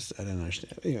like, I didn't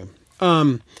understand. Anyway,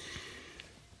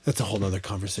 that's a whole nother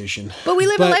conversation. But we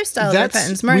live a lifestyle of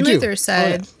repentance. Martin Luther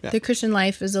said yeah. The Christian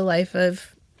life is a life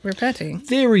of repenting.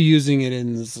 They were using it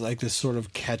in this sort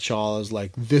of catch-all as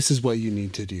like, this is what you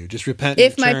need to do. Just repent.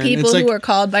 If my people who are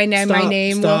called by my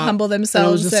name will humble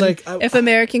themselves, and if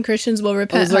American Christians will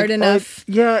repent hard enough.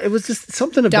 It was just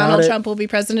something about Donald Trump will be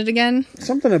president again.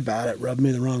 Something about it rubbed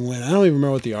me the wrong way. I don't even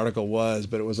remember what the article was,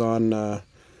 but it was on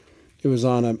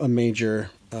a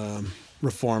major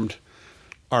Reformed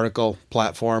article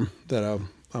platform that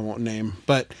I won't name,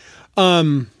 but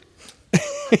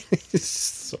it's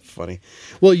so funny.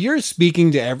 Well, you're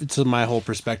speaking to my whole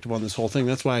perspective on this whole thing.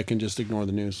 That's why I can just ignore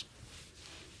the news,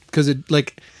 because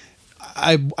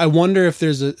I wonder if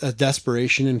there's a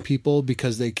desperation in people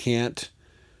because they can't,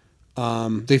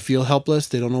 they feel helpless.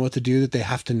 They don't know what to do, that they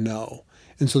have to know.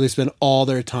 And so they spend all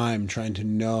their time trying to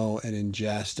know and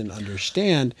ingest and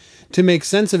understand to make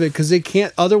sense of it, because they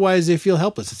can't, otherwise they feel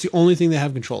helpless. It's the only thing they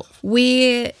have control of.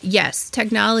 Yes,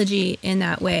 technology in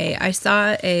that way. I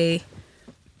saw a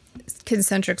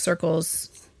concentric circles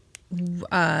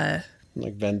Like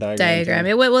Venn diagram.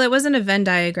 It wasn't a Venn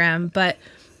diagram, but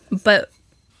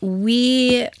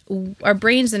our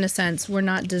brains, in a sense, were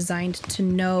not designed to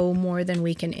know more than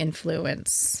we can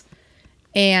influence.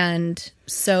 And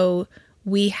so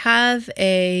we have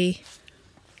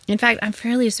in fact, I'm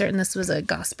fairly certain this was a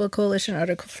Gospel Coalition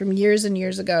article from years and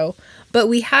years ago, but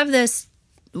we have this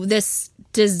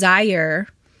desire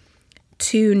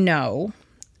to know,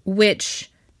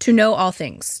 to know all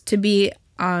things, to be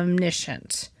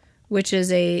omniscient, which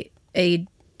is an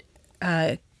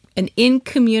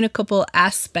incommunicable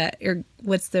aspect, or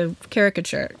what's the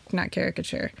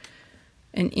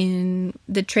in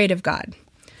the trait of God.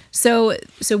 So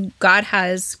God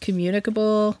has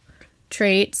communicable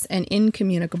traits and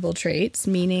incommunicable traits,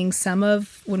 meaning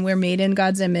when we're made in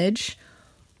God's image,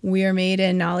 we are made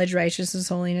in knowledge, righteousness,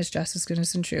 holiness, justice,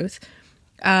 goodness, and truth.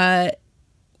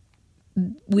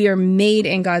 We are made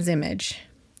in God's image,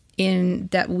 in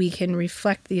that we can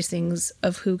reflect these things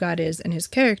of who God is and his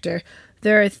character.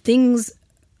 There are things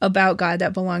about God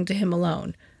that belong to him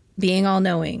alone, being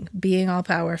all-knowing, being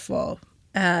all-powerful.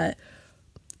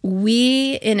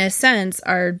 We, in a sense,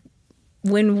 are,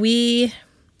 when we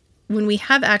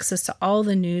have access to all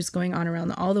the news going on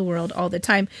around all the world all the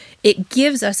time, it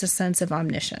gives us a sense of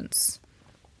omniscience.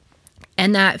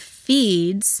 And that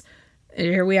feeds,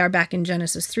 here we are back in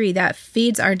Genesis 3, that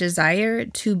feeds our desire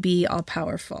to be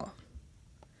all-powerful,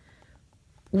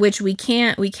 which we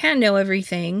can't know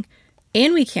everything,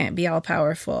 and we can't be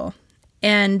all-powerful.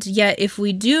 And yet, if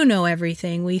we do know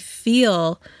everything, we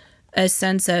feel a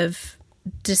sense of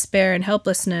despair and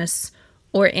helplessness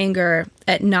or anger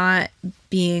at not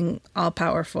being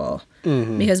all-powerful,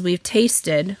 because we've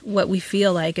tasted what we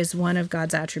feel like is one of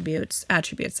God's attributes,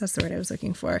 that's the word I was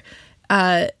looking for.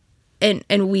 And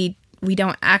we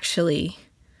aren't actually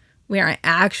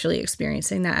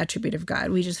experiencing that attribute of God.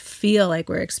 We just feel like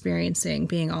we're experiencing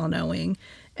being all-knowing,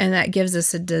 and that gives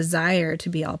us a desire to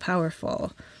be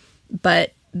all-powerful.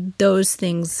 But both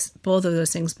of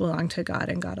those things belong to God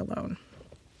and God alone.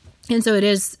 And so it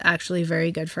is actually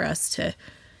very good for us to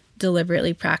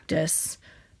deliberately practice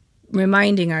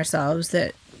reminding ourselves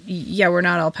that, we're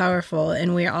not all-powerful,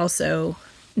 and we're also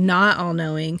not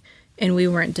all-knowing, and we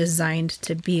weren't designed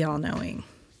to be all-knowing.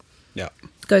 Yeah.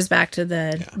 Goes back to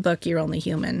the book, You're Only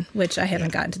Human, which I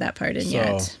haven't gotten to that part in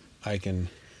yet. I can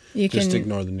You just can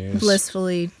ignore the news.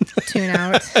 Blissfully tune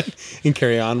out. And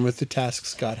carry on with the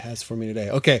tasks God has for me today.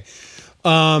 Okay.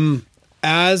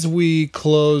 As we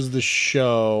close the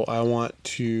show, I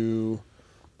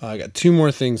got two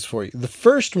more things for you. The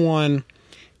first one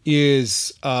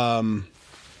is, I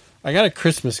got a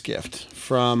Christmas gift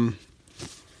from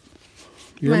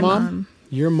your mom.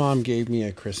 Your mom gave me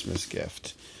a Christmas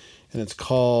gift, and it's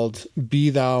called Be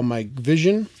Thou My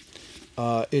Vision.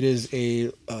 It is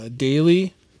a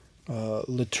daily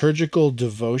liturgical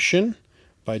devotion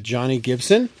by Johnny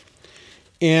Gibson,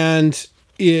 and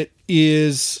it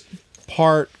is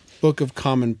part Book of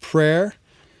Common Prayer,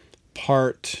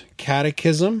 part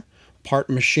catechism, part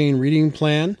machine reading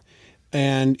plan,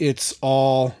 and it's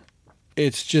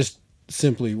just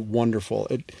simply wonderful.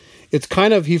 It's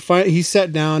kind of, he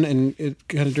sat down, and it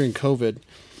kind of during COVID,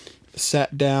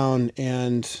 sat down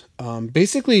and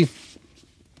basically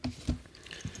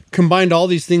combined all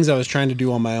these things I was trying to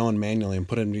do on my own manually and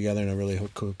put them together in a really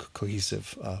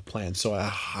cohesive plan. So I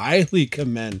highly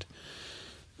commend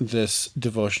this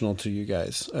devotional to you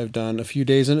guys. I've done a few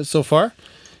days in it so far,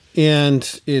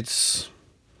 and it's,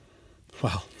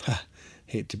 well,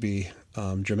 hate to be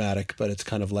dramatic, but it's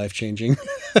kind of life-changing.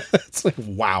 It's like,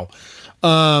 wow.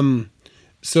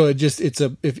 So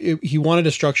if he wanted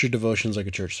to structure devotions like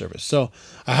a church service. So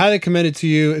I highly commend it to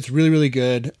you. It's really, really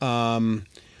good.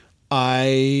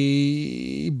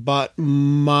 I bought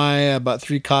about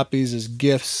 3 copies as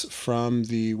gifts from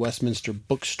the Westminster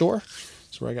Bookstore.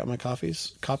 That's where I got my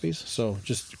copies. So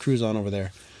just cruise on over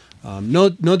there. No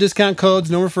discount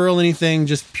codes, no referral, anything.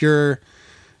 Just pure.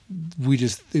 We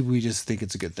just think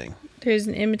it's a good thing. There's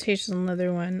an imitation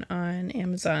leather one on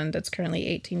Amazon that's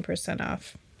currently 18%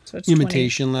 off. So it's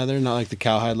imitation leather, not like the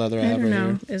cowhide leather I have right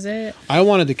here. Is it? I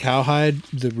wanted the cowhide,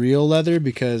 the real leather,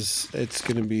 because it's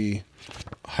going to be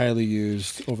highly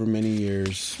used over many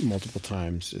years, multiple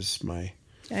times.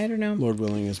 I don't know. Lord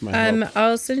willing, is my hope.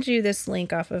 I'll send you this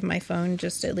link off of my phone,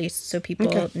 just at least so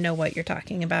people know what you're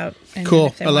talking about. And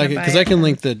cool. I like it because I can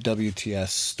link the WTS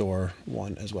store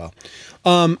one as well.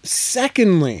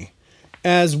 Secondly,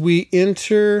 as we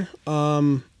enter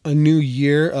a new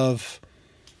year of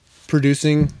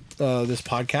producing this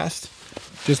podcast,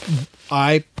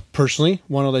 I personally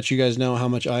want to let you guys know how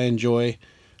much I enjoy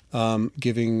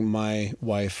giving my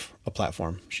wife a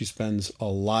platform. She spends a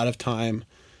lot of time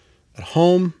at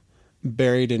home,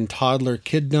 buried in toddler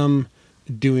kiddom,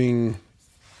 doing,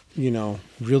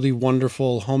 really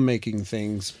wonderful homemaking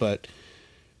things, but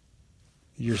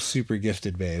you're super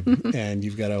gifted, babe, and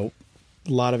you've got a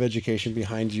lot of education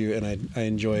behind you, and I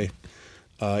enjoy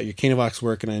your Canavox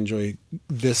work, and I enjoy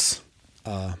this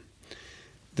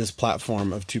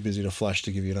platform of Too Busy to Flush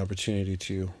to give you an opportunity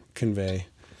to convey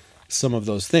some of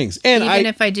those things. And even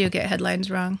if I do get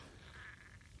headlines wrong.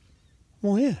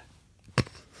 Well, yeah.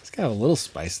 It's got a little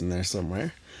spice in there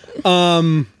somewhere.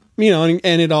 And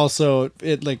it also,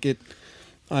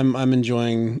 I'm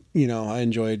enjoying, I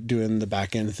enjoy doing the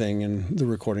back end thing and the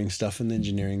recording stuff and the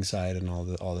engineering side and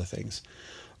all the things.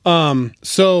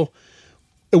 So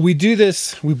we do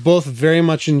this, we both very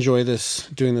much enjoy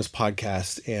doing this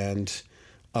podcast, and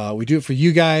we do it for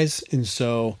you guys. And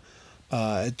so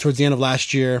towards the end of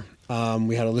last year,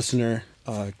 we had a listener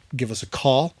give us a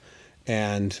call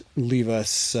and leave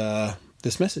us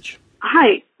this message.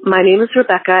 Hi, my name is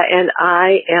Rebecca, and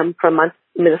I am from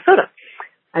Minnesota.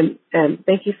 And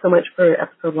thank you so much for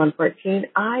episode 114.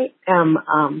 I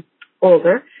am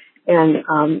older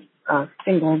and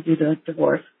single due to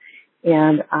divorce,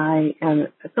 and I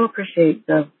so appreciate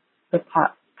the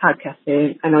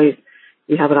podcasting. I know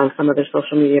you have it on some other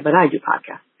social media, but I do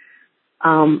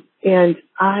podcasts. And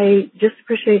I just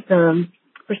appreciate the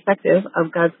perspective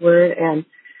of God's Word and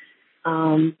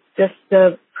just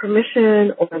the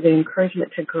permission or the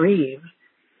encouragement to grieve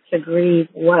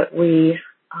what we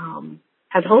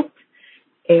had hoped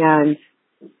and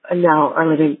now are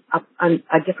living up on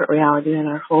a different reality than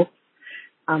our hopes.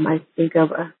 I think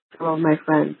of several of my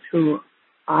friends who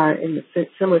are in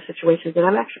similar situations, and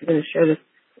I'm actually going to share this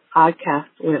podcast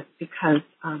with because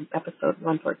episode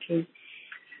 114,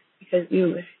 because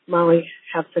you, Molly,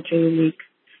 have such a unique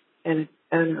and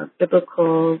a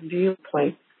biblical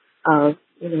viewpoint of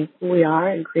who we are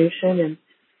in creation,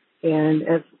 and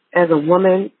as a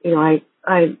woman, I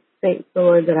thank the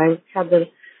Lord that I have the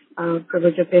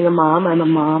privilege of being a mom. I'm a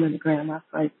mom and a grandma,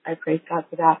 so I praise God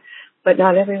for that. But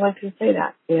not everyone can say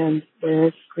that, and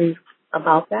there's grief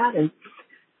about that. And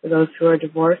for those who are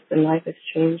divorced and life has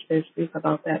changed, there's grief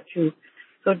about that too.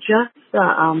 So just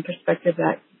the perspective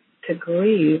that to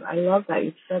grieve, I love that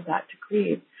you said that, to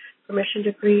grieve, permission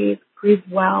to grieve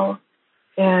well,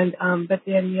 and but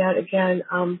then yet again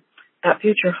that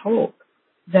future hope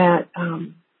that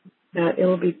that it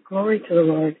will be glory to the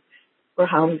Lord for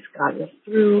how He's gotten us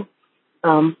through,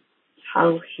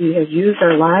 how He has used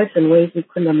our lives in ways we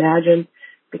couldn't imagine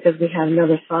because we had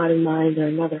another thought in mind or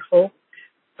another hope.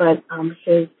 But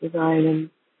His design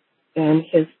and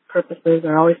His purposes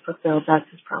are always fulfilled. That's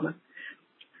His promise.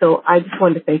 So I just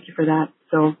wanted to thank you for that.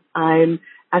 So I'm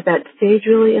at that stage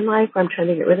really in life where I'm trying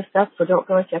to get rid of stuff, so don't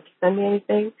feel like you have to send me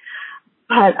anything.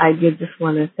 But I did just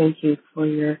want to thank you for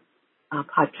your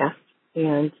podcast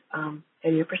and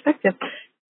your perspective.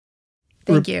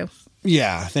 Thank you.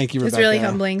 Yeah, thank you, Rebecca. It's really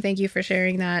humbling. Thank you for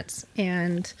sharing that.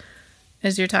 And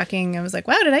as you're talking, I was like,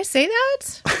 wow, did I say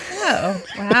that? Oh,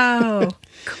 wow.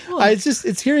 Cool.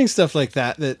 It's hearing stuff like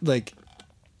that like,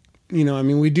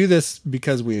 we do this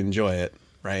because we enjoy it,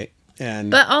 right?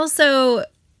 But also,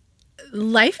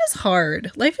 life is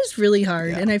hard. Life is really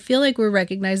hard. Yeah. And I feel like we're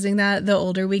recognizing that the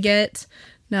older we get,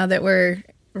 now that we're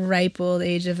ripe old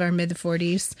age of our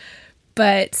mid-40s.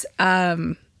 But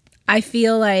I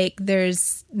feel like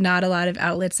there's not a lot of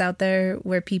outlets out there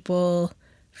where people,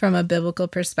 from a biblical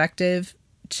perspective,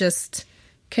 just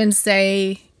can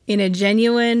say in a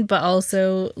genuine but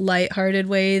also lighthearted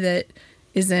way that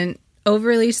isn't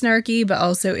overly snarky, but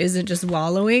also isn't just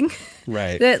wallowing.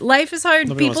 Right. That life is hard.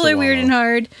 Nobody people are weird and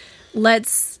hard.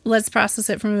 Let's process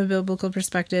it from a biblical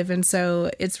perspective. And so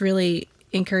it's really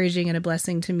encouraging and a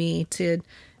blessing to me to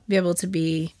be able to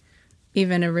be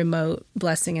even a remote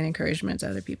blessing and encouragement to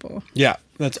other people. Yeah,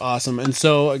 that's awesome. And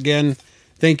so again,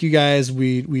 thank you guys.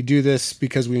 We do this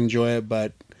because we enjoy it,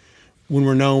 but when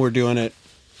we're doing it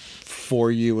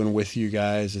for you and with you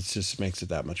guys, it just makes it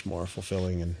that much more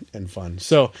fulfilling and fun.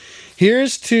 So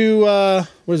here's to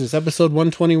what is this, episode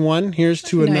 121? Here's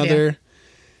to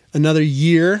another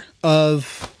year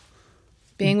of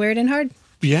being weird and hard.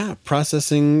 Yeah,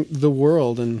 processing the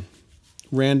world in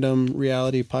random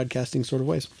reality podcasting sort of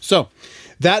ways. So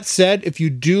that said, if you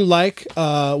do like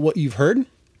what you've heard,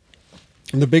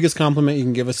 the biggest compliment you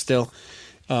can give us still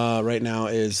right now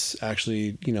is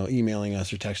actually, emailing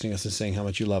us or texting us and saying how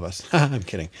much you love us. I'm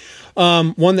kidding.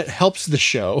 One that helps the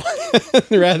show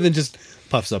rather than just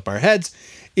puffs up our heads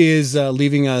is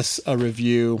leaving us a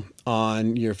review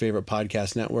on your favorite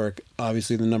podcast network.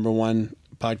 Obviously, the number one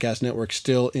podcast network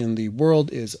still in the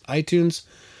world is iTunes,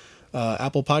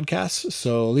 Apple Podcasts.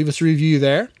 So leave us a review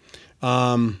there.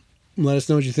 Let us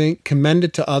know what you think. Commend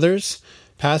it to others.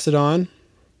 Pass it on.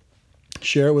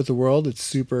 Share it with the world. It's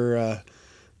super...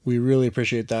 we really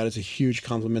appreciate that. It's a huge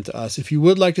compliment to us. If you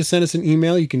would like to send us an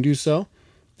email, you can do so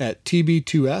at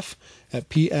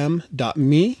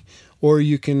tb2f@pm.me, or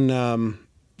you can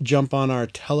jump on our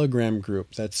Telegram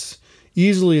group. That's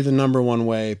easily the number one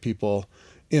way people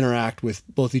interact with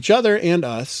both each other and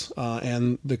us,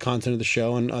 and the content of the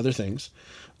show and other things.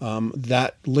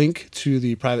 That link to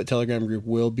the private Telegram group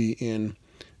will be in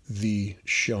the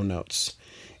show notes.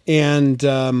 And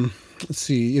let's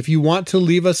see, if you want to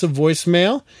leave us a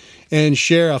voicemail and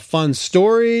share a fun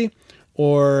story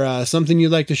or something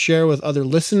you'd like to share with other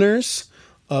listeners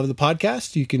of the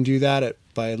podcast, you can do that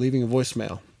by leaving a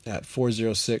voicemail at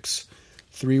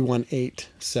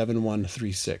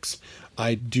 406-318-7136.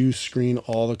 I do screen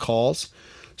all the calls,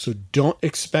 so don't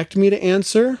expect me to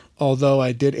answer, although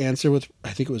I did answer with,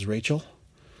 I think it was Rachel.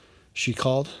 She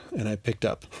called and I picked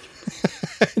up.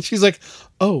 She's like,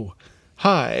 oh,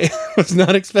 hi. I was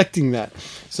not expecting that.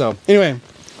 So anyway,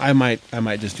 I might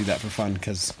just do that for fun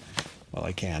because, well,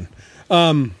 I can.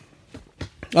 Other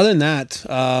than that,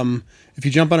 if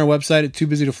you jump on our website at Too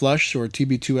Busy to Flush or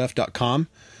tb2f.com,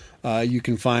 you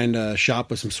can find a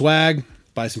shop with some swag,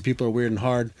 buy some People Are Weird and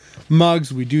Hard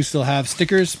mugs. We do still have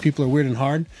stickers, People Are Weird and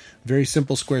Hard. Very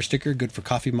simple square sticker, good for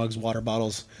coffee mugs, water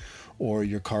bottles, or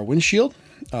your car windshield,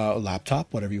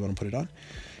 laptop, whatever you want to put it on.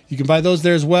 You can buy those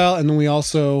there as well. And then we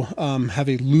also have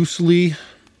a loosely,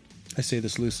 I say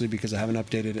this loosely because I haven't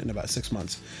updated it in about 6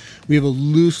 months. We have a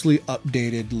loosely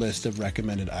updated list of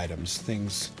recommended items,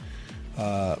 things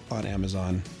on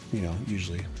Amazon,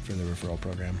 usually for the referral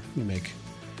program. I think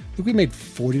we made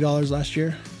 $40 last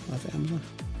year off Amazon.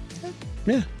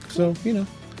 Yeah. So,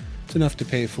 it's enough to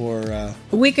pay for...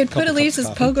 we could put Elise's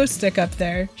pogo stick up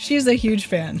there. She's a huge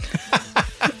fan.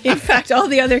 In fact, all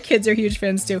the other kids are huge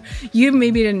fans too. You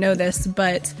maybe didn't know this,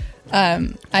 but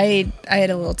I had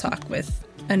a little talk with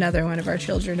another one of our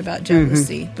children about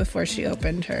jealousy before she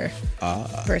opened her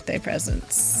birthday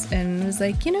presents, and was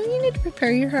like, you need to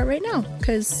prepare your heart right now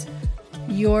because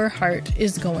your heart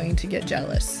is going to get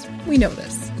jealous. We know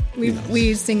this.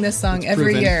 We sing this song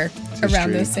every year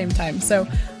around the same time. So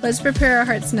let's prepare our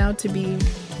hearts now to be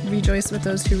rejoice with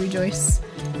those who rejoice.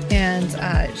 And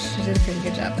she did a pretty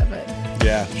good job of it.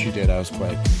 Yeah, she did. I was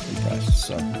quite impressed.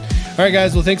 So, all right,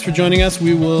 guys. Well, thanks for joining us.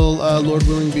 We will, Lord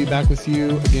willing, be back with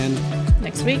you again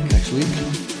next week.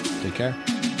 Take care.